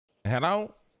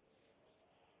Hello?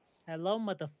 Hello,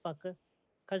 motherfucker.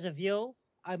 Cause of you,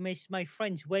 I missed my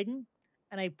friend's wedding,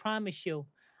 and I promise you,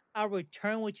 I'll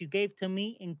return what you gave to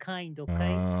me in kind, okay?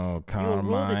 Oh, You'll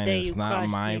rule the Carmine, day it's you not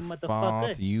cross my me, fault.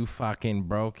 motherfucker. You fucking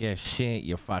broke as shit,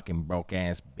 you fucking broke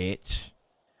ass bitch.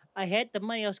 I had the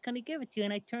money, I was gonna give it to you,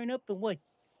 and I turn up and what?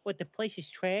 What, the place is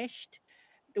trashed?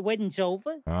 The wedding's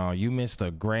over? Oh, you missed a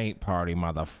great party,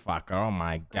 motherfucker. Oh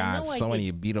my I god, know I so did.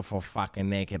 many beautiful fucking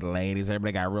naked ladies.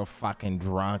 Everybody got real fucking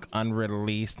drunk,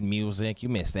 unreleased music. You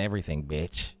missed everything,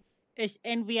 bitch. It's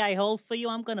envy I hold for you,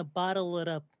 I'm gonna bottle it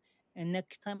up. And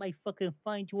next time I fucking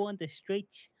find you on the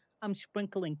streets, I'm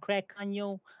sprinkling crack on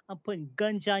you, I'm putting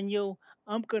guns on you,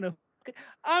 I'm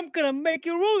gonna make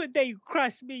you rule the day you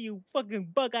cross me, you fucking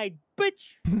bug-eyed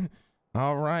bitch.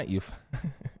 All right, you.